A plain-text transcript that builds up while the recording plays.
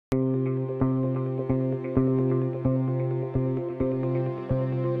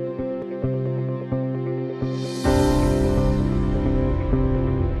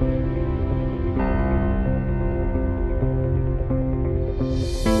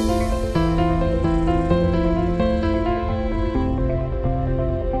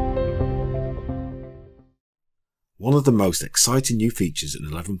One of the most exciting new features in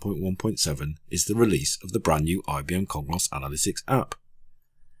 11.1.7 is the release of the brand new IBM Cognos Analytics app.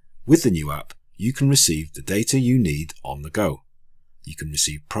 With the new app, you can receive the data you need on the go. You can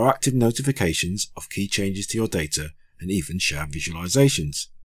receive proactive notifications of key changes to your data and even share visualizations.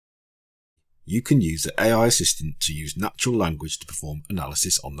 You can use the AI assistant to use natural language to perform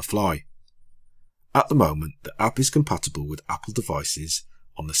analysis on the fly. At the moment, the app is compatible with Apple devices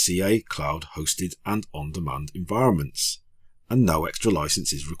on the CA cloud hosted and on-demand environments, and no extra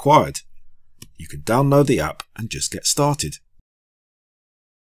license is required. You can download the app and just get started.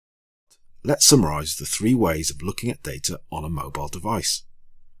 Let's summarize the 3 ways of looking at data on a mobile device.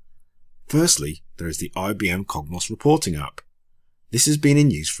 Firstly, there is the IBM Cognos reporting app. This has been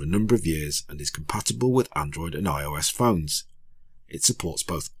in use for a number of years and is compatible with Android and iOS phones. It supports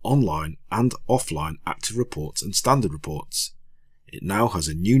both online and offline active reports and standard reports. It now has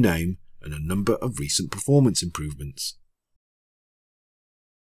a new name and a number of recent performance improvements.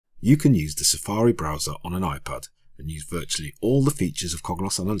 You can use the Safari browser on an iPad and use virtually all the features of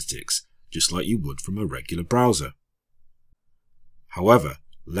Cognos Analytics just like you would from a regular browser. However,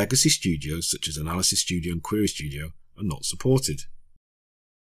 legacy studios such as Analysis Studio and Query Studio are not supported.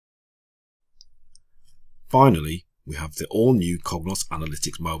 Finally, we have the all-new Cognos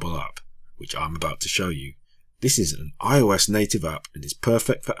Analytics mobile app, which I'm about to show you. This is an iOS native app and is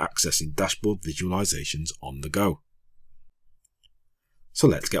perfect for accessing dashboard visualizations on the go. So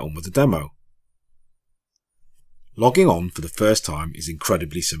let's get on with the demo. Logging on for the first time is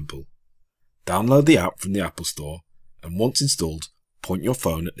incredibly simple. Download the app from the Apple Store and once installed, point your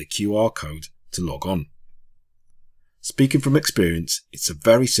phone at the QR code to log on. Speaking from experience, it's a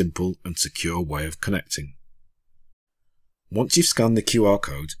very simple and secure way of connecting. Once you've scanned the QR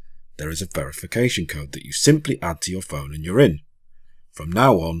code, there is a verification code that you simply add to your phone and you're in. From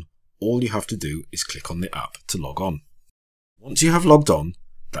now on, all you have to do is click on the app to log on. Once you have logged on,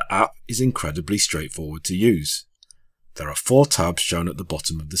 the app is incredibly straightforward to use. There are 4 tabs shown at the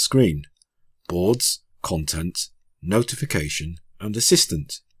bottom of the screen: Boards, Content, Notification and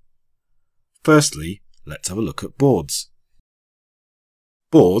Assistant. Firstly, let's have a look at Boards.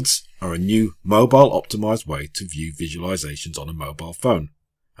 Boards are a new mobile optimized way to view visualizations on a mobile phone,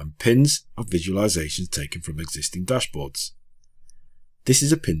 and pins are visualizations taken from existing dashboards. This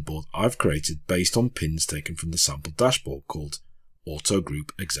is a pin board I've created based on pins taken from the sample dashboard called Auto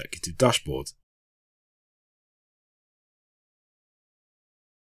Group Executive Dashboard.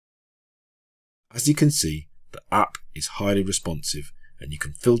 As you can see, the app is highly responsive and you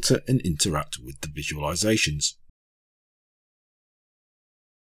can filter and interact with the visualizations.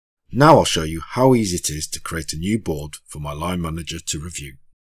 Now I'll show you how easy it is to create a new board for my line manager to review.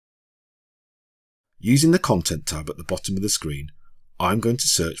 Using the Content tab at the bottom of the screen, I'm going to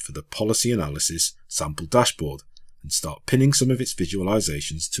search for the Policy Analysis Sample Dashboard and start pinning some of its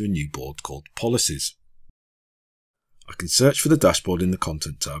visualizations to a new board called Policies. I can search for the dashboard in the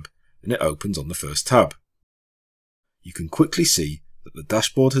Content tab and it opens on the first tab. You can quickly see that the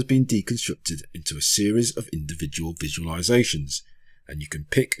dashboard has been deconstructed into a series of individual visualizations, and you can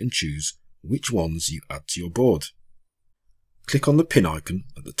pick and choose which ones you add to your board. Click on the pin icon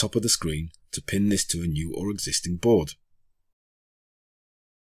at the top of the screen to pin this to a new or existing board.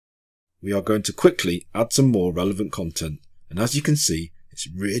 We are going to quickly add some more relevant content, and as you can see, it's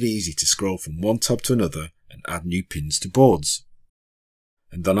really easy to scroll from one tab to another and add new pins to boards.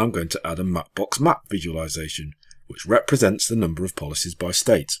 And then I'm going to add a Mapbox map visualization, which represents the number of policies by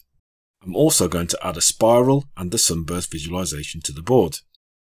state. I'm also going to add a spiral and a sunburst visualization to the board.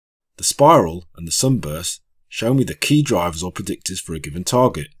 The spiral and the sunburst show me the key drivers or predictors for a given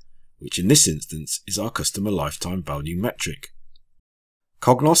target, which in this instance is our customer lifetime value metric.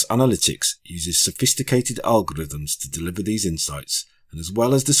 Cognos Analytics uses sophisticated algorithms to deliver these insights, and as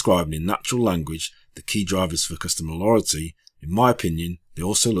well as describing in natural language the key drivers for customer loyalty, in my opinion, they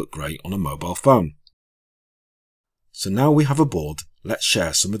also look great on a mobile phone. So now we have a board, let's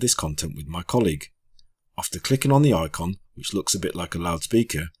share some of this content with my colleague. After clicking on the icon, which looks a bit like a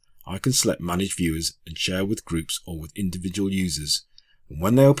loudspeaker, I can select Manage Viewers and share with groups or with individual users, and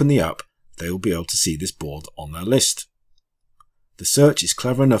when they open the app, they will be able to see this board on their list. The search is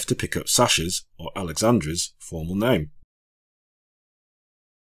clever enough to pick up Sasha's or Alexandra's formal name.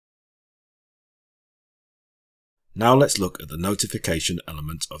 Now let's look at the notification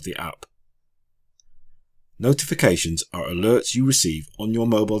element of the app. Notifications are alerts you receive on your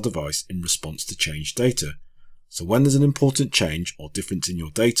mobile device in response to changed data. So when there's an important change or difference in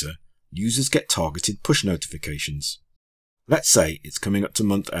your data, users get targeted push notifications. Let's say it's coming up to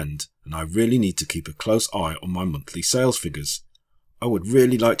month end and I really need to keep a close eye on my monthly sales figures. I would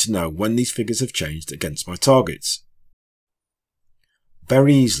really like to know when these figures have changed against my targets.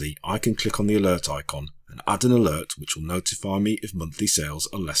 Very easily, I can click on the alert icon and add an alert which will notify me if monthly sales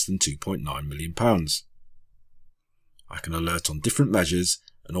are less than £2.9 million. I can alert on different measures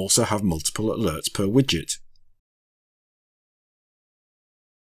and also have multiple alerts per widget.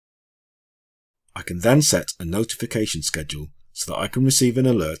 I can then set a notification schedule so that I can receive an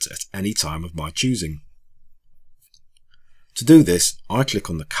alert at any time of my choosing. To do this, I click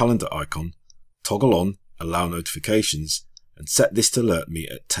on the calendar icon, toggle on Allow Notifications, and set this to alert me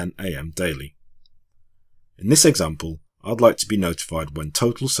at 10 AM daily. In this example, I'd like to be notified when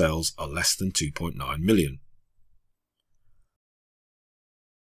total sales are less than 2.9 million.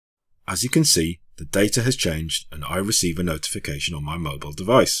 As you can see, the data has changed and I receive a notification on my mobile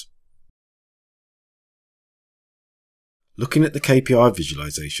device. Looking at the KPI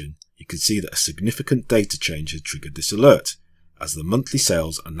visualization, you can see that a significant data change has triggered this alert, as the monthly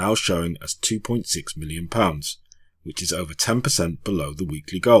sales are now showing as £2.6 million, which is over 10% below the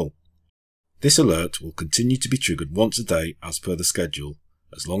weekly goal. This alert will continue to be triggered once a day as per the schedule,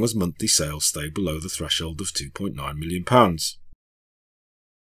 as long as monthly sales stay below the threshold of £2.9 million.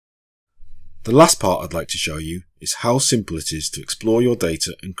 The last part I'd like to show you is how simple it is to explore your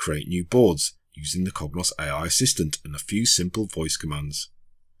data and create new boards using the Cognos AI Assistant and a few simple voice commands.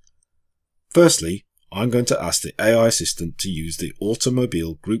 Firstly, I'm going to ask the AI Assistant to use the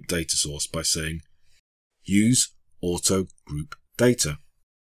automobile group data source by saying, Use Auto Group Data.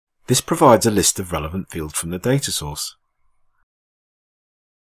 This provides a list of relevant fields from the data source.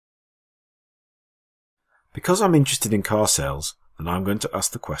 Because I'm interested in car sales, then I'm going to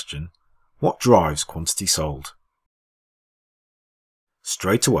ask the question, what drives quantity sold?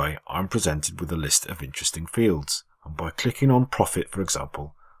 Straight away, I'm presented with a list of interesting fields, and by clicking on Profit, for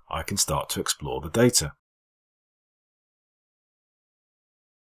example, I can start to explore the data.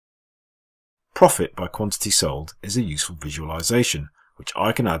 Profit by quantity sold is a useful visualization, which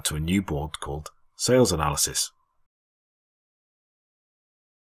I can add to a new board called Sales Analysis.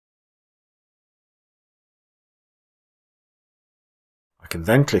 I can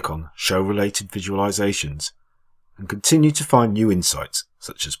then click on Show Related Visualizations and continue to find new insights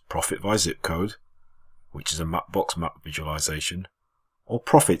such as Profit by Zip Code, which is a Mapbox map visualization, or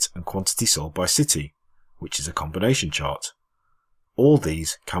Profit and Quantity Sold by City, which is a combination chart. All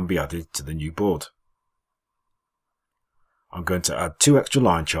these can be added to the new board. I'm going to add 2 extra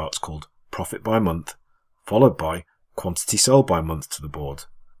line charts called Profit by Month, followed by Quantity Sold by Month to the board.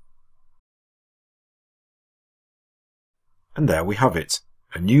 And there we have it,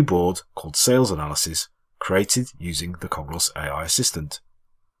 a new board called Sales Analysis, created using the Cognos AI Assistant.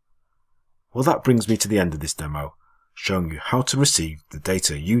 Well, that brings me to the end of this demo, showing you how to receive the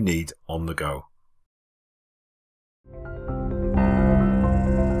data you need on the go.